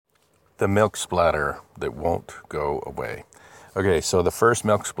The milk splatter that won't go away. Okay, so the first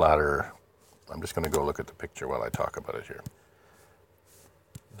milk splatter, I'm just going to go look at the picture while I talk about it here.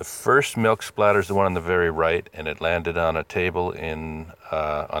 The first milk splatter is the one on the very right, and it landed on a table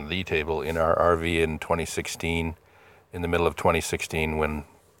on the table in our RV in 2016, in the middle of 2016 when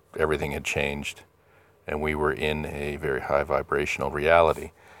everything had changed and we were in a very high vibrational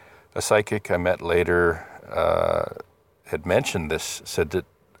reality. A psychic I met later had mentioned this, said that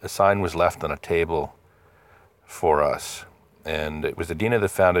a sign was left on a table for us. And it was Adina that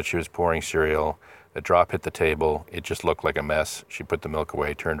found it. She was pouring cereal. A drop hit the table. It just looked like a mess. She put the milk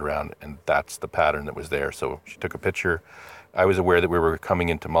away, turned around, and that's the pattern that was there. So she took a picture. I was aware that we were coming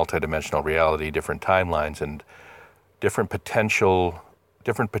into multidimensional reality, different timelines, and different potentials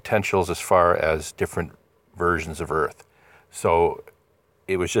as far as different versions of Earth. So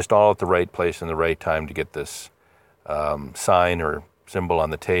it was just all at the right place and the right time to get this sign or symbol on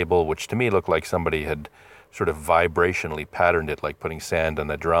the table, which to me looked like somebody had sort of vibrationally patterned it, like putting sand on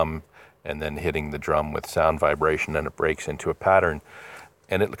a drum and then hitting the drum with sound vibration, and it breaks into a pattern.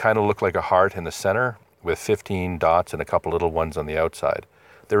 And it kind of looked like a heart in the center with 15 dots and a couple little ones on the outside.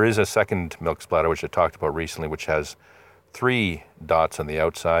 There is a second milk splatter, which I talked about recently, which has 3 dots on the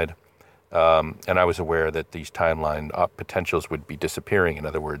outside. And I was aware that these timeline potentials would be disappearing. In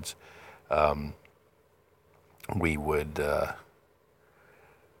other words, we would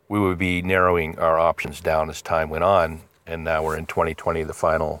be narrowing our options down as time went on, and now we're in 2020, the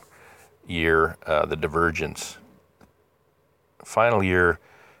final year, the divergence. Final year,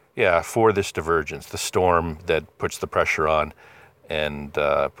 for this divergence, the storm that puts the pressure on and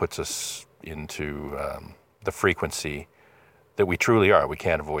puts us into the frequency that we truly are. We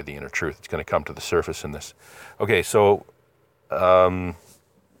can't avoid the inner truth. It's going to come to the surface in this. Okay, so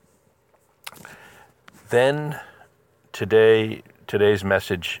then today's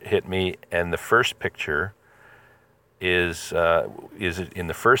message hit me, and the first picture is in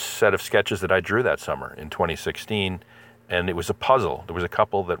the first set of sketches that I drew that summer in 2016, and it was a puzzle. There was a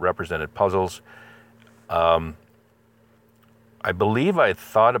couple that represented puzzles. I believe I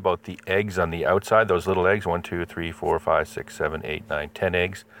thought about the eggs on the outside, those little eggs, 1, 2, 3, 4, 5, 6, 7, 8, 9, 10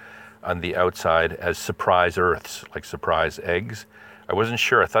 eggs on the outside as surprise Earths, like surprise eggs. I wasn't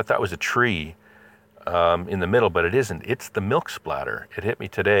sure. I thought that was a tree in the middle, but it isn't. It's the milk splatter. It hit me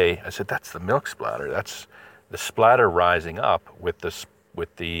today. I said, that's the milk splatter. That's the splatter rising up with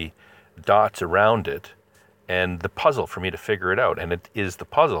the dots around it, and the puzzle for me to figure it out. And it is the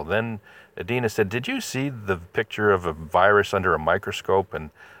puzzle. Then Adina said, did you see the picture of a virus under a microscope? And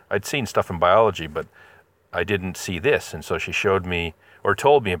I'd seen stuff in biology, but I didn't see this. And so she showed me, or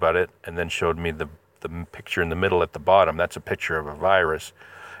told me about it, and then showed me the picture in the middle at the bottom. That's a picture of a virus.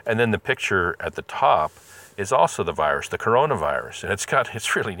 And then the picture at the top is also the virus, the coronavirus. And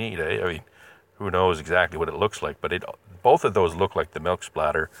it's really neat, eh? I mean, who knows exactly what it looks like, but both of those look like the milk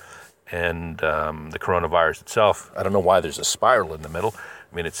splatter and the coronavirus itself. I don't know why there's a spiral in the middle.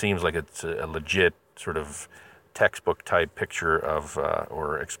 I mean, it seems like it's a legit sort of textbook type picture of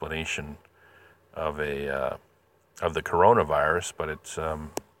or explanation of the coronavirus, but it's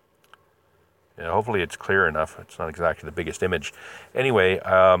hopefully it's clear enough. It's not exactly the biggest image. Anyway,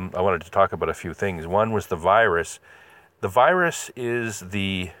 I wanted to talk about a few things. One was the virus. The virus is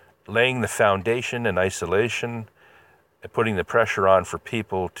laying the foundation and isolation, putting the pressure on for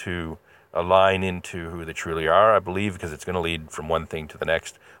people to align into who they truly are, I believe, because it's going to lead from one thing to the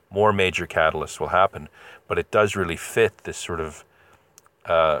next. More major catalysts will happen, but it does really fit this sort of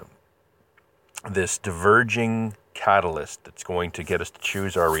this diverging catalyst that's going to get us to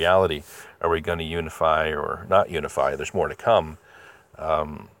choose our reality. Are we going to unify or not unify? There's more to come.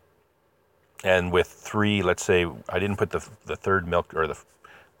 And with 3, let's say, I didn't put the third milk or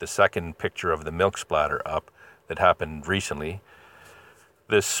the second picture of the milk splatter up that happened recently,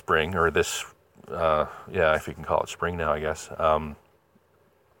 this spring, or this, if you can call it spring now, I guess,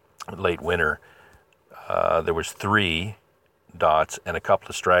 late winter. There was 3 dots and a couple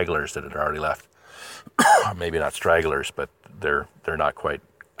of stragglers that had already left. Maybe not stragglers, but they're not quite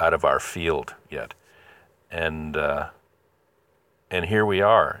out of our field yet. And here we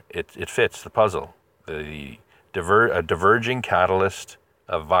are. It fits the puzzle. A diverging catalyst,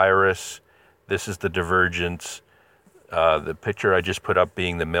 a virus. This is the divergence. The picture I just put up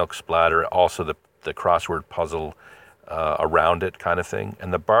being the milk splatter, also the crossword puzzle around it kind of thing.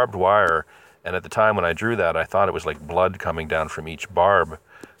 And the barbed wire, and at the time when I drew that, I thought it was like blood coming down from each barb,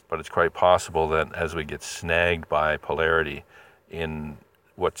 but it's quite possible that as we get snagged by polarity in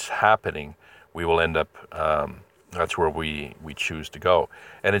what's happening, we will end up, that's where we choose to go.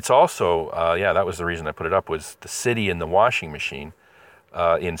 And it's also, that was the reason I put it up, was the city and the washing machine.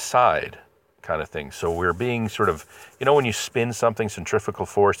 inside kind of thing. So we're being sort of, when you spin something, centrifugal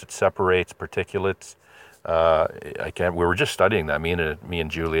force, it separates particulates. We were just studying that, me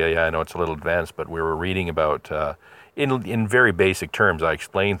and Julia. Yeah, I know it's a little advanced, but we were reading about, in very basic terms, I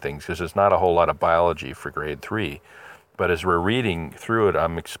explain things because there's not a whole lot of biology for grade 3. But as we're reading through it,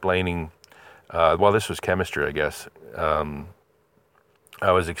 I'm explaining, this was chemistry, I guess.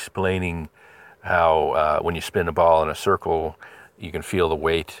 I was explaining how when you spin a ball in a circle, you can feel the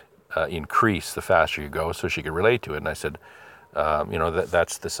weight increase the faster you go, so she could relate to it. And I said,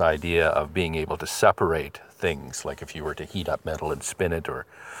 that's this idea of being able to separate things, like if you were to heat up metal and spin it, or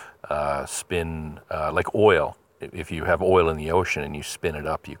spin like oil. If you have oil in the ocean and you spin it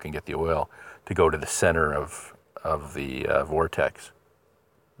up, you can get the oil to go to the center of the vortex.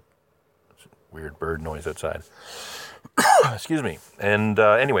 Weird bird noise outside. Excuse me. And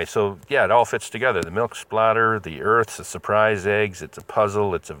anyway, so yeah, it all fits together. The milk splatter, the Earth's a surprise eggs. It's a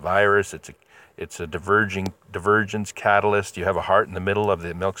puzzle. It's a virus. It's a divergence catalyst. You have a heart in the middle of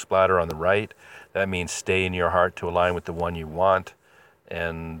the milk splatter on the right. That means stay in your heart to align with the one you want.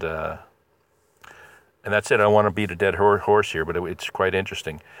 And that's it. I don't want to beat a dead horse here, but it's quite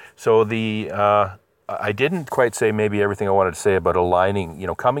interesting. So I didn't quite say maybe everything I wanted to say about aligning,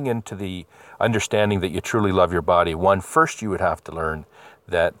 coming into the understanding that you truly love your body. First you would have to learn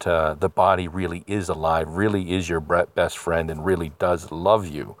that the body really is alive, really is your best friend, and really does love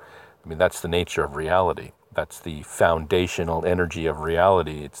you. I mean, that's the nature of reality. That's the foundational energy of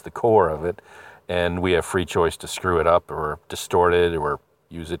reality. It's the core of it. And we have free choice to screw it up or distort it or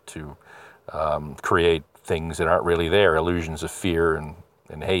use it to create things that aren't really there, illusions of fear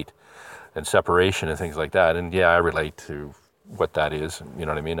and hate and separation and things like that. And yeah, I relate to what that is. You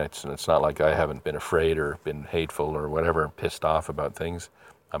know what I mean? It's not like I haven't been afraid or been hateful or whatever, pissed off about things.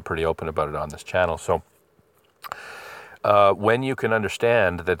 I'm pretty open about it on this channel. So when you can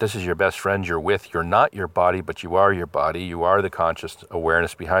understand that this is your best friend you're not your body, but you are your body. You are the conscious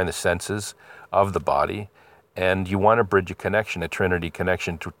awareness behind the senses of the body. And you want to bridge a connection, a trinity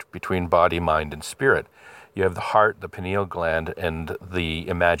connection between body, mind, and spirit. You have the heart, the pineal gland, and the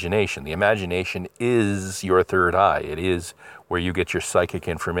imagination. The imagination is your third eye. It is where you get your psychic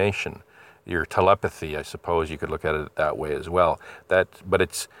information, your telepathy, I suppose you could look at it that way as well. But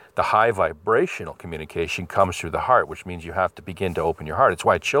it's the high vibrational communication comes through the heart, which means you have to begin to open your heart. It's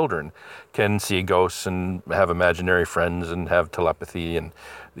why children can see ghosts and have imaginary friends and have telepathy and,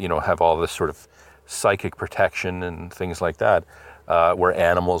 have all this sort of psychic protection and things like that. Where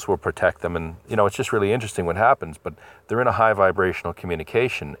animals will protect them. And, it's just really interesting what happens. But they're in a high vibrational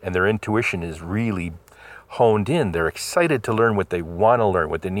communication, and their intuition is really honed in. They're excited to learn what they want to learn,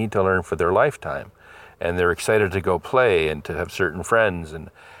 what they need to learn for their lifetime. And they're excited to go play and to have certain friends.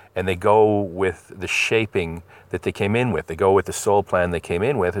 And they go with the shaping that they came in with. They go with the soul plan they came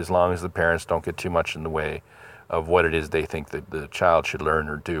in with, as long as the parents don't get too much in the way of what it is they think that the child should learn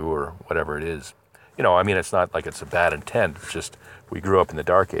or do or whatever it is. It's not like it's a bad intent. It's just we grew up in the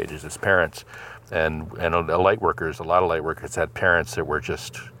dark ages as parents, and a lot of light workers had parents that were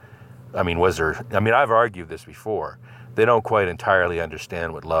just, I've argued this before. They don't quite entirely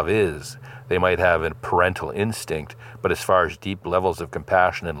understand what love is. They might have a parental instinct, but as far as deep levels of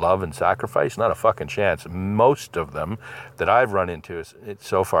compassion and love and sacrifice, not a fucking chance. Most of them that I've run into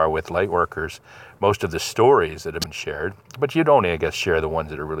so far with light workers, most of the stories that have been shared, but you'd only, I guess, share the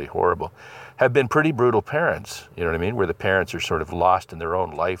ones that are really horrible, have been pretty brutal parents, you know what I mean? Where the parents are sort of lost in their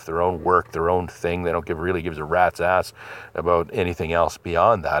own life, their own work, their own thing. They don't really give a rat's ass about anything else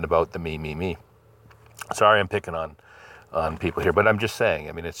beyond that, about the me. Sorry, I'm picking on people here, but I'm just saying,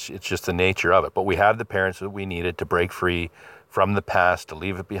 it's just the nature of it. But we have the parents that we needed to break free from the past, to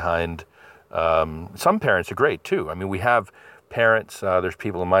leave it behind. Some parents are great too. We have parents, there's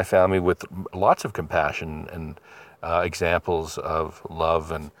people in my family with lots of compassion and examples of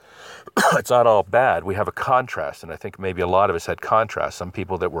love, and it's not all bad. We have a contrast, and I think maybe a lot of us had contrast. Some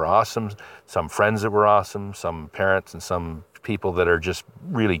people that were awesome, some friends that were awesome, some parents and some people that are just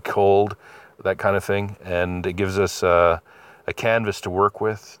really cold, that kind of thing. And it gives us a canvas to work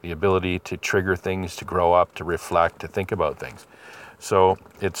with, the ability to trigger things, to grow up, to reflect, to think about things. So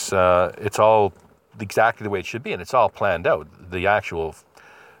it's all exactly the way it should be, and it's all planned out. The actual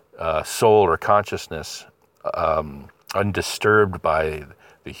soul or consciousness, undisturbed by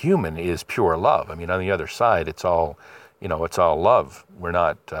the human, is pure love. On the other side, it's all love. We're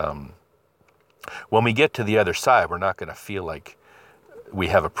not, when we get to the other side, we're not going to feel like we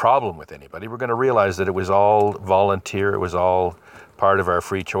have a problem with anybody. We're going to realize that it was all volunteer, it was all part of our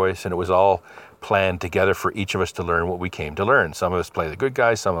free choice, and it was all planned together for each of us to learn what we came to learn. Some of us play the good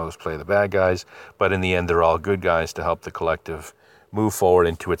guys, some of us play the bad guys, but in the end, they're all good guys to help the collective move forward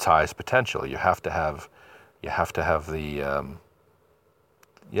into its highest potential. You have to have the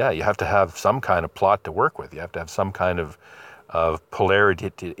you have to have some kind of plot to work with. You have to have some kind of polarity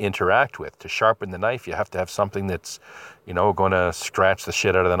to interact with. To sharpen the knife, you have to have something that's, going to scratch the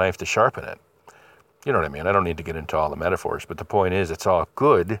shit out of the knife to sharpen it. You know what I mean? I don't need to get into all the metaphors, but the point is, it's all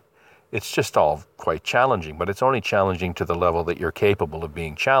good. It's just all quite challenging, but it's only challenging to the level that you're capable of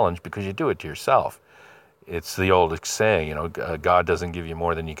being challenged because you do it to yourself. It's the old saying, God doesn't give you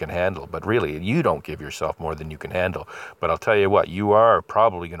more than you can handle, but really you don't give yourself more than you can handle. But I'll tell you what, you are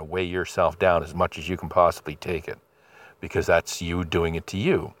probably going to weigh yourself down as much as you can possibly take it, because that's you doing it to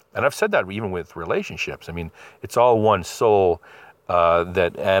you. And I've said that even with relationships. I mean, it's all one soul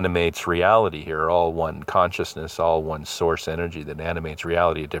that animates reality here, all one consciousness, all one source energy that animates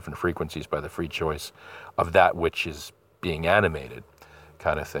reality at different frequencies by the free choice of that which is being animated,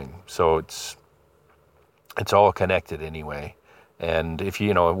 kind of thing. So it's all connected anyway. And if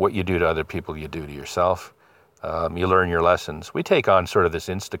what you do to other people, you do to yourself. You learn your lessons. We take on sort of this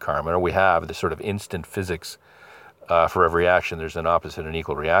insta-karma, or we have this sort of instant physics. For every action, there's an opposite and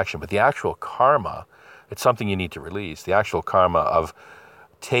equal reaction. But the actual karma, it's something you need to release. The actual karma of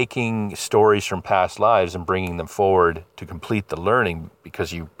taking stories from past lives and bringing them forward to complete the learning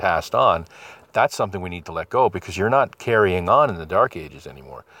because you passed on, that's something we need to let go, because you're not carrying on in the dark ages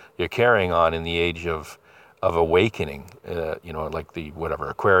anymore. You're carrying on in the age of awakening, like the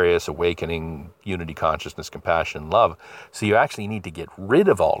Aquarius, awakening, unity, consciousness, compassion, love. So you actually need to get rid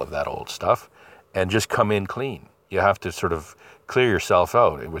of all of that old stuff and just come in clean. You have to sort of clear yourself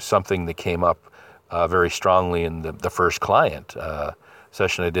out. It was something that came up very strongly in the first client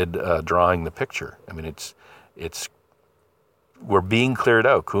session I did, drawing the picture. I mean, we're being cleared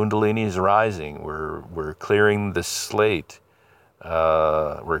out. Kundalini is rising. We're clearing the slate.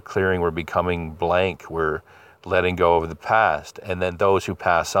 We're becoming blank. We're letting go of the past. And then those who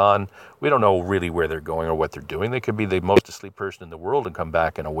pass on, we don't know really where they're going or what they're doing. They could be the most asleep person in the world and come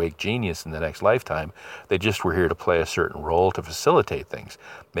back an awake genius in the next lifetime. They just were here to play a certain role to facilitate things.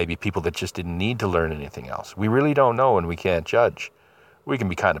 Maybe people that just didn't need to learn anything else. We really don't know, and we can't judge. We can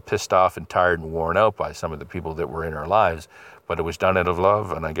be kind of pissed off and tired and worn out by some of the people that were in our lives, but it was done out of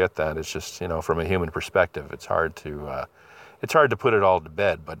love, and I get that. It's just, from a human perspective, it's hard to put it all to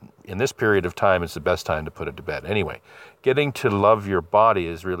bed, but in this period of time, it's the best time to put it to bed. Anyway, getting to love your body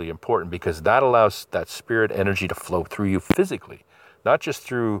is really important, because that allows that spirit energy to flow through you physically, not just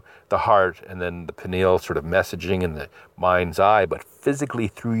through the heart and then the pineal sort of messaging and the mind's eye, but physically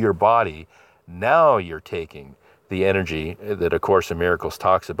through your body. Now you're taking the energy that A Course in Miracles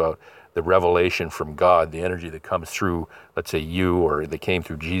talks about, the revelation from God, the energy that comes through, let's say you, or that came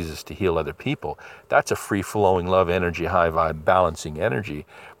through Jesus to heal other people. That's a free-flowing love energy, high vibe, balancing energy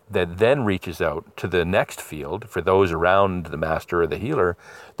that then reaches out to the next field for those around the master or the healer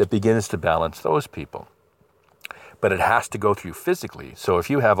that begins to balance those people. But it has to go through physically. So if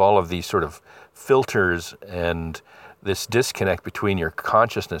you have all of these sort of filters and this disconnect between your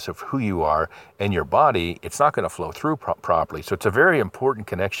consciousness of who you are and your body, it's not going to flow through properly. So it's a very important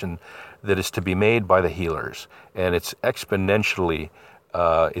connection that is to be made by the healers. And it's exponentially,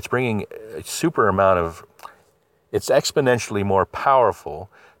 it's bringing a super amount of, it's exponentially more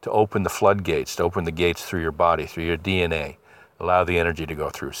powerful to open the floodgates, to open the gates through your body, through your DNA, allow the energy to go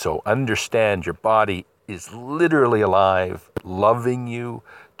through. So understand your body is literally alive, loving you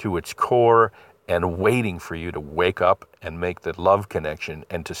to its core, and waiting for you to wake up and make the love connection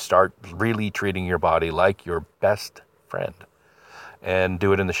and to start really treating your body like your best friend. And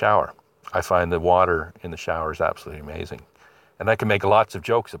do it in the shower. I find the water in the shower is absolutely amazing. And I can make lots of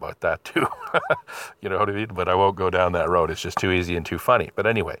jokes about that too. You know what I mean? But I won't go down that road. It's just too easy and too funny. But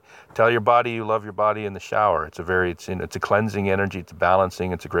anyway, tell your body you love your body in the shower. It's a cleansing energy. It's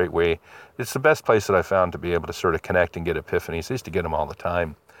balancing. It's a great way. It's the best place that I found to be able to sort of connect and get epiphanies. I used to get them all the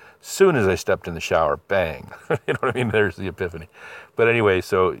time. Soon as I stepped in the shower, bang, you know what I mean? There's the epiphany. But anyway,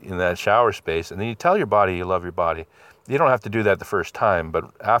 so in that shower space, and then you tell your body you love your body. You don't have to do that the first time,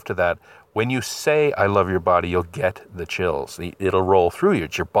 but after that, when you say, I love your body, you'll get the chills. It'll roll through you.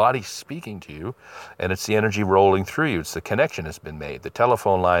 It's your body speaking to you, and it's the energy rolling through you. It's the connection has been made. The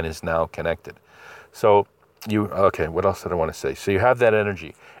telephone line is now connected. So okay, what else did I want to say? So you have that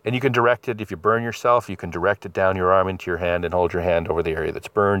energy, and you can direct it. If you burn yourself, you can direct it down your arm into your hand and hold your hand over the area that's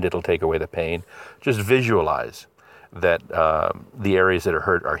burned. It'll take away the pain. Just visualize that the areas that are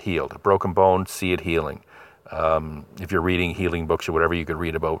hurt are healed. A broken bone, see it healing. If you're reading healing books or whatever, you could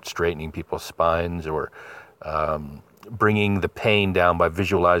read about straightening people's spines or bringing the pain down by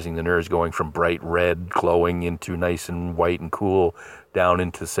visualizing the nerves going from bright red, glowing, into nice and white and cool, down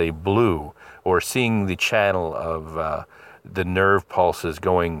into, say, blue, or seeing the channel of the nerve pulses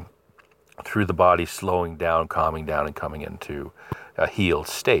going through the body, slowing down, calming down, and coming into a healed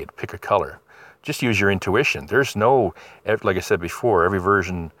state. Pick a color. Just use your intuition. There's no, like I said before, every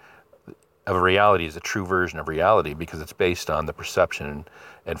version of reality is a true version of reality because it's based on the perception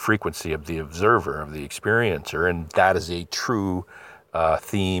and frequency of the observer, of the experiencer, and that is a true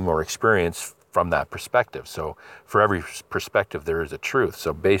theme or experience from that perspective. So for every perspective, there is a truth.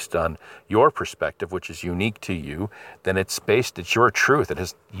 So based on your perspective, which is unique to you, then it's your truth. It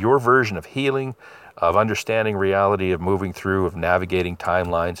is your version of healing, of understanding reality, of moving through, of navigating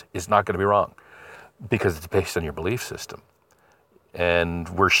timelines is not going to be wrong because it's based on your belief system. And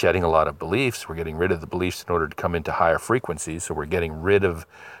we're shedding a lot of beliefs. We're getting rid of the beliefs in order to come into higher frequencies. So we're getting rid of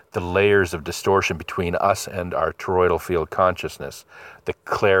the layers of distortion between us and our toroidal field consciousness, the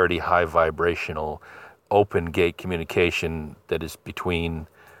clarity, high vibrational, open gate communication that is between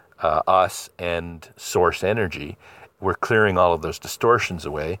us and source energy. We're clearing all of those distortions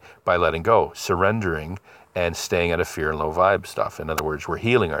away by letting go, surrendering, and staying out of fear and low vibe stuff. In other words, we're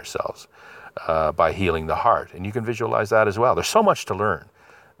healing ourselves by healing the heart. And you can visualize that as well. There's so much to learn.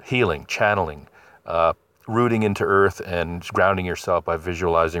 Healing, channeling, rooting into earth and grounding yourself by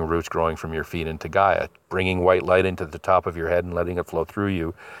visualizing roots growing from your feet into Gaia, bringing white light into the top of your head and letting it flow through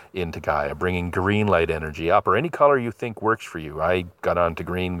you into Gaia, bringing green light energy up, or any color you think works for you. I got onto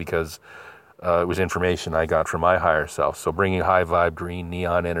green because it was information I got from my higher self. So bringing high vibe green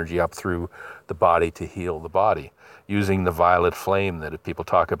neon energy up through the body to heal the body, using the violet flame that people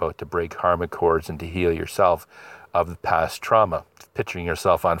talk about to break karmic cords and to heal yourself of the past trauma, picturing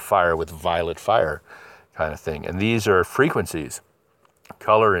yourself on fire with violet fire kind of thing. And these are frequencies,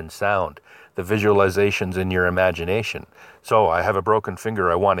 color and sound, the visualizations in your imagination. So I have a broken finger,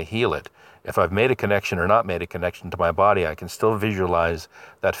 I want to heal it. If I've made a connection or not made a connection to my body, I can still visualize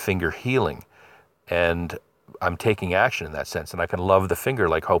that finger healing. And I'm taking action in that sense. And I can love the finger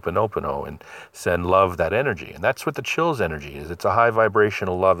like Ho'oponopono and send love that energy. And that's what the chills energy is. It's a high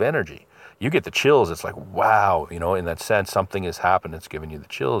vibrational love energy. You get the chills, it's like, wow, in that sense, something has happened, it's giving you the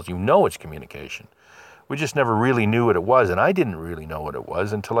chills. You know it's communication. We just never really knew what it was, and I didn't really know what it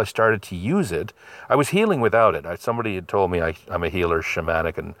was until I started to use it. I was healing without it. Somebody had told me I'm a healer,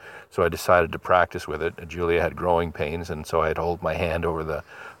 shamanic, and so I decided to practice with it. Julia had growing pains, and so I'd hold my hand over the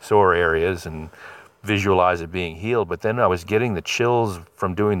sore areas and visualize it being healed. But then I was getting the chills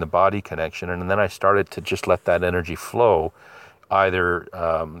from doing the body connection, and then I started to just let that energy flow, either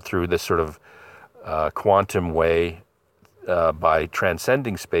through this sort of quantum way, by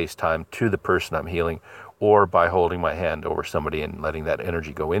transcending space-time to the person I'm healing, or by holding my hand over somebody and letting that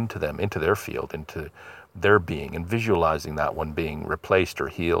energy go into them, into their field, into their being, and visualizing that one being replaced or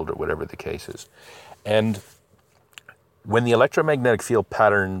healed or whatever the case is. And when the electromagnetic field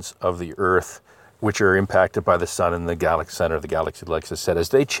patterns of the Earth, which are impacted by the sun and the galaxy center of the galaxy, like I said, as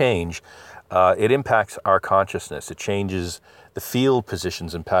they change, it impacts our consciousness. It changes the field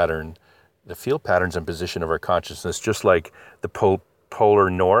positions and pattern, the field patterns and position of our consciousness, just like the polar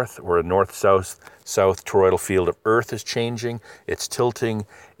north or north-south toroidal field of Earth is changing. It's tilting.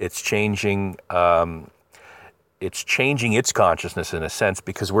 It's changing. It's changing its consciousness in a sense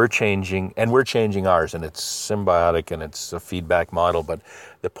because we're changing, and we're changing ours, and it's symbiotic and it's a feedback model. But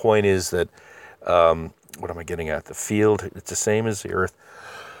the point is that what am I getting at? The field, it's the same as the Earth,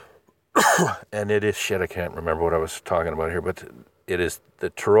 and it is I can't remember what I was talking about here, but it is the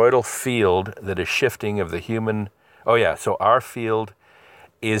toroidal field that is shifting of the human. Oh yeah, so our field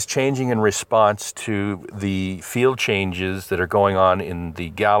is changing in response to the field changes that are going on in the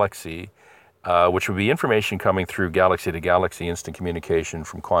galaxy, which would be information coming through galaxy to galaxy, instant communication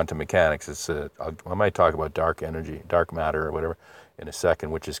from quantum mechanics. I might talk about dark energy, dark matter or whatever in a second,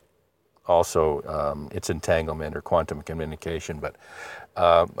 which is also its entanglement or quantum communication, but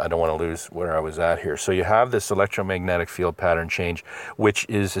I don't want to lose where I was at here. So you have this electromagnetic field pattern change, which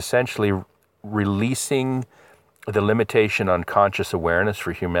is essentially releasing the limitation on conscious awareness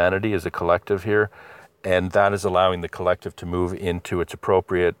for humanity as a collective here, and that is allowing the collective to move into its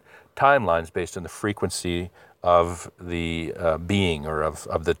appropriate timelines based on the frequency of the being or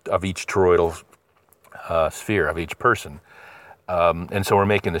of each toroidal sphere of each person. And so we're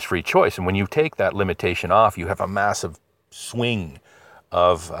making this free choice. And when you take that limitation off, you have a massive swing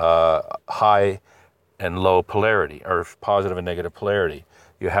of high and low polarity, or positive and negative polarity.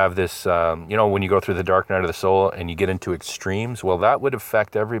 You have this, when you go through the dark night of the soul and you get into extremes, well, that would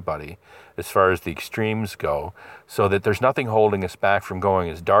affect everybody as far as the extremes go, so that there's nothing holding us back from going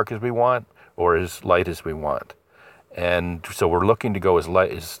as dark as we want or as light as we want. And so we're looking to go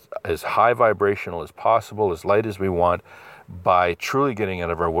as high vibrational as possible, as light as we want, by truly getting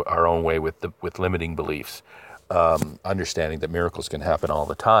out of our own way with limiting beliefs. understanding that miracles can happen all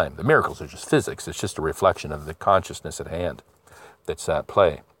the time. The miracles are just physics. It's just a reflection of the consciousness at hand that's at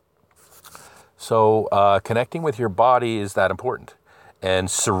play. So connecting with your body is that important.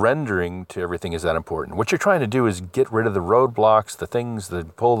 And surrendering to everything is that important. What you're trying to do is get rid of the roadblocks, the things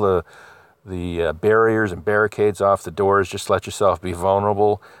that pull the barriers and barricades off the doors. Just let yourself be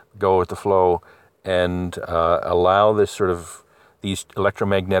vulnerable, go with the flow, and allow this sort of these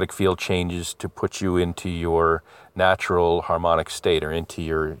electromagnetic field changes to put you into your natural harmonic state, or into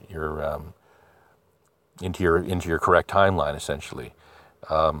your correct timeline, essentially.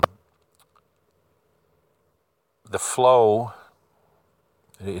 The flow.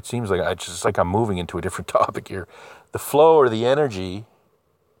 It seems like I'm moving into a different topic here. The flow, or the energy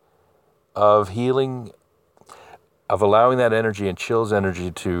of healing, of allowing that energy and chills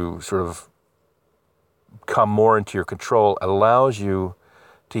energy to sort of come more into your control, allows you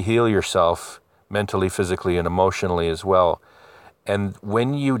to heal yourself mentally, physically, and emotionally as well. And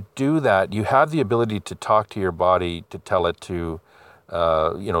when you do that, you have the ability to talk to your body, to tell it to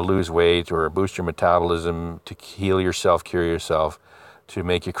lose weight or boost your metabolism, to heal yourself, cure yourself, to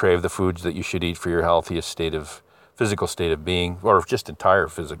make you crave the foods that you should eat for your healthiest physical state of being, or just entire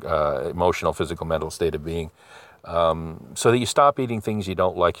emotional, physical, mental state of being, so that you stop eating things you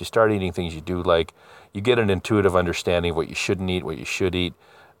don't like, you start eating things you do like, you get an intuitive understanding of what you shouldn't eat, what you should eat.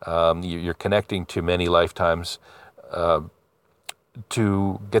 You're connecting to many lifetimes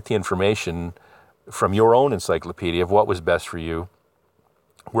to get the information from your own encyclopedia of what was best for you,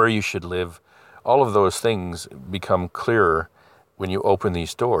 where you should live. All of those things become clearer when you open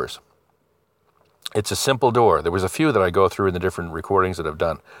these doors. It's a simple door. There was a few that I go through in the different recordings that I've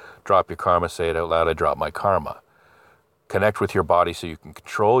done. Drop your karma, say it out loud, I drop my karma. Connect with your body so you can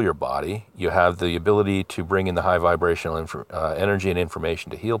control your body. You have the ability to bring in the high vibrational energy and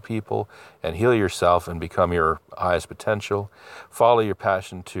information to heal people and heal yourself and become your highest potential. Follow your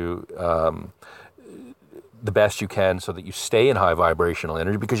passion to the best you can so that you stay in high vibrational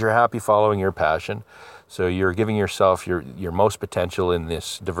energy, because you're happy following your passion. So you're giving yourself your most potential in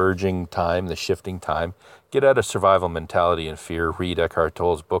this diverging time, this shifting time. Get out of survival mentality and fear. Read Eckhart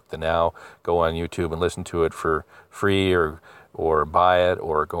Tolle's book, The Now. Go on YouTube and listen to it for free, or buy it,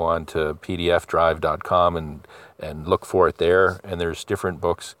 or go on to pdfdrive.com and look for it there. And there's different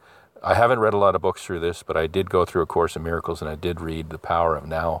books. I haven't read a lot of books through this, but I did go through A Course in Miracles, and I did read The Power of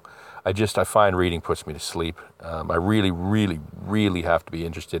Now. I find reading puts me to sleep. I really, really, really have to be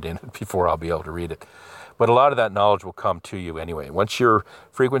interested in it before I'll be able to read it. But a lot of that knowledge will come to you anyway. Once your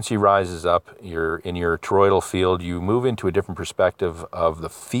frequency rises up, you're in your toroidal field, you move into a different perspective of the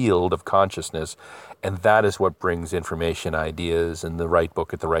field of consciousness, and that is what brings information, ideas, and the right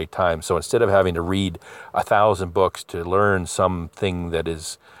book at the right time. So instead of having to read 1,000 books to learn something that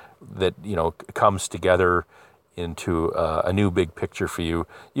comes together into a new big picture for you,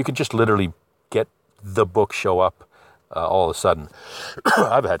 you can just literally get the book show up all of a sudden.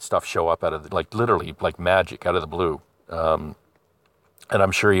 I've had stuff show up out of literally like magic out of the blue, and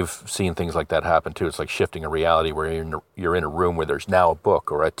I'm sure you've seen things like that happen too. It's like shifting a reality where you're in a room where there's now a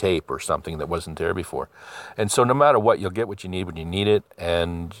book or a tape or something that wasn't there before. And so no matter what, you'll get what you need when you need it,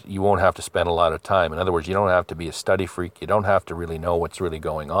 and you won't have to spend a lot of time. In other words, you don't have to be a study freak. You don't have to really know what's really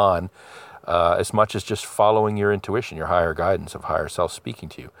going on, as much as just following your intuition, your higher guidance of higher self speaking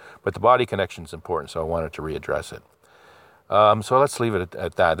to you. But the body connection is important, so I wanted to readdress it. So let's leave it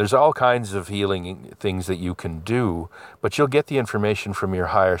at that. There's all kinds of healing things that you can do, but you'll get the information from your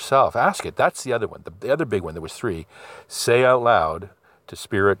higher self. Ask it. That's the other one. The other big one, there was 3. Say out loud to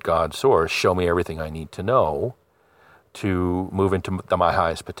Spirit, God, Source, show me everything I need to know to move into my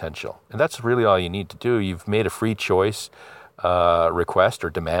highest potential. And that's really all you need to do. You've made a free choice, request or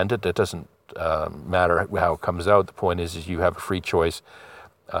demand it. It doesn't matter how it comes out. The point is you have a free choice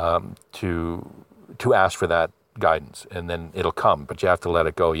to ask for that guidance, and then it'll come, but you have to let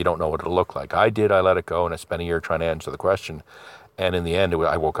it go. You don't know what it'll look like. I let it go, and I spent a year trying to answer the question, and in the end,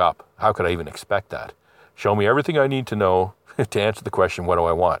 I woke up. How could I even expect that? Show me everything I need to know to answer the question, what do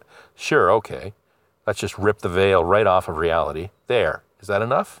I want? Sure, okay. Let's just rip the veil right off of reality. There. Is that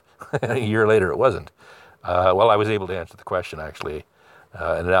enough? A year later, it wasn't. Well, I was able to answer the question, actually,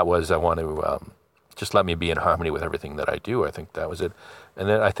 and that was, I want to just let me be in harmony with everything that I do. I think that was it. And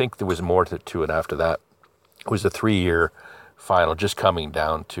then I think there was more to it after that. It was a 3-year final, just coming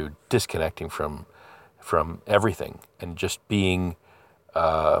down to disconnecting from everything and just being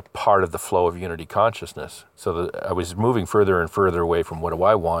part of the flow of unity consciousness. So that I was moving further and further away from what do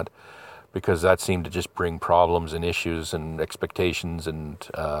I want, because that seemed to just bring problems and issues and expectations and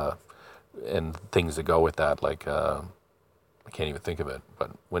things that go with that, like can't even think of it.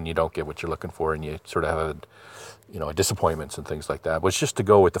 But when you don't get what you're looking for and you sort of have disappointments and things like that, but it's just to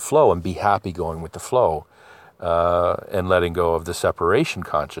go with the flow and be happy going with the flow, and letting go of the separation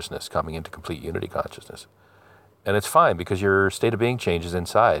consciousness, coming into complete unity consciousness. And it's fine because your state of being changes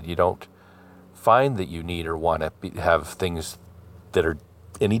inside. You don't find that you need or want to have things that are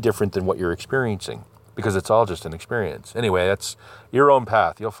any different than what you're experiencing, because it's all just an experience. Anyway, that's your own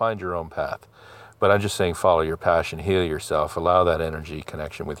path. You'll find your own path. But I'm just saying, follow your passion, heal yourself, allow that energy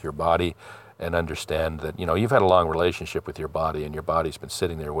connection with your body, and understand that, you've had a long relationship with your body, and your body's been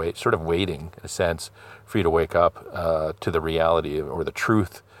sitting there waiting, in a sense, for you to wake up to the reality or the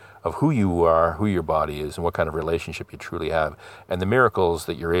truth of who you are, who your body is, and what kind of relationship you truly have, and the miracles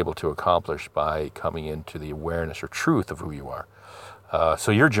that you're able to accomplish by coming into the awareness or truth of who you are.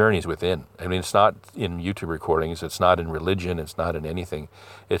 So your journey is within. I mean, it's not in YouTube recordings, it's not in religion, it's not in anything.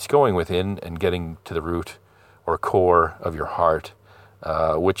 It's going within and getting to the root or core of your heart,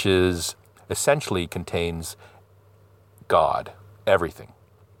 which is essentially contains God, everything.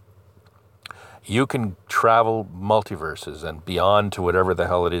 You can travel multiverses and beyond to whatever the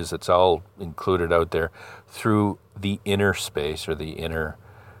hell it is that's all included out there through the inner space or the inner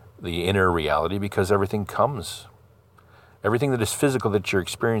reality, because everything comes. Everything that is physical that you're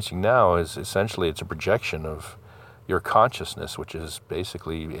experiencing now is essentially, it's a projection of your consciousness, which is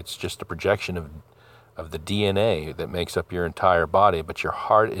basically, it's just a projection of the DNA that makes up your entire body. But your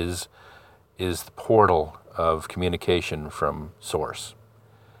heart is the portal of communication from Source.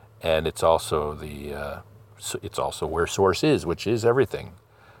 And it's also it's also where Source is, which is everything.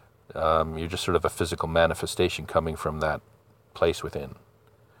 You're just sort of a physical manifestation coming from that place within.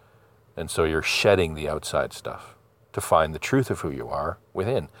 And so you're shedding the outside stuff to find the truth of who you are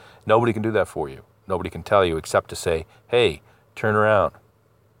within. Nobody can do that for you. Nobody can tell you except to say, hey, turn around.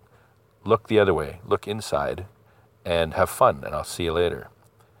 Look the other way. Look inside and have fun, and I'll see you later.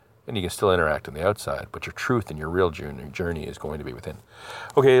 And you can still interact on the outside, but your truth and your real journey is going to be within.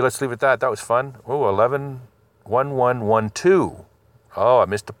 Okay, let's leave it at that. That was fun. Oh, 111112. Oh, I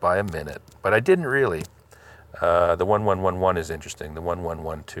missed it by a minute, but I didn't really. The 1111 is interesting. The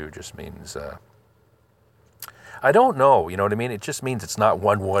 1112 just means, I don't know, you know what I mean? It just means it's not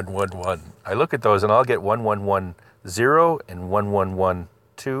 1111. I look at those and I'll get 1110 and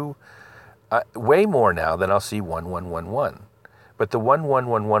 1112. Way more now than I'll see 1111. But the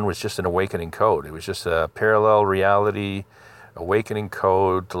 1111 was just an awakening code. It was just a parallel reality awakening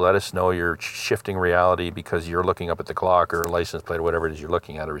code to let us know you're shifting reality because you're looking up at the clock or a license plate or whatever it is you're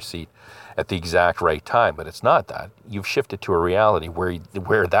looking at, a receipt, at the exact right time. But it's not that. You've shifted to a reality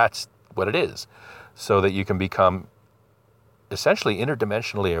where that's what it is, so that you can become essentially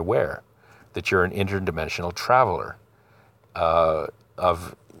interdimensionally aware that you're an interdimensional traveler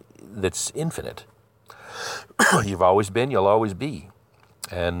that's infinite. You've always been, you'll always be.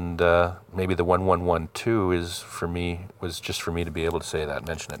 And maybe the 1112 was just for me to be able to say that,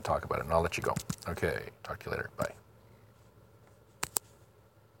 mention it, and talk about it. And I'll let you go. Okay, talk to you later. Bye.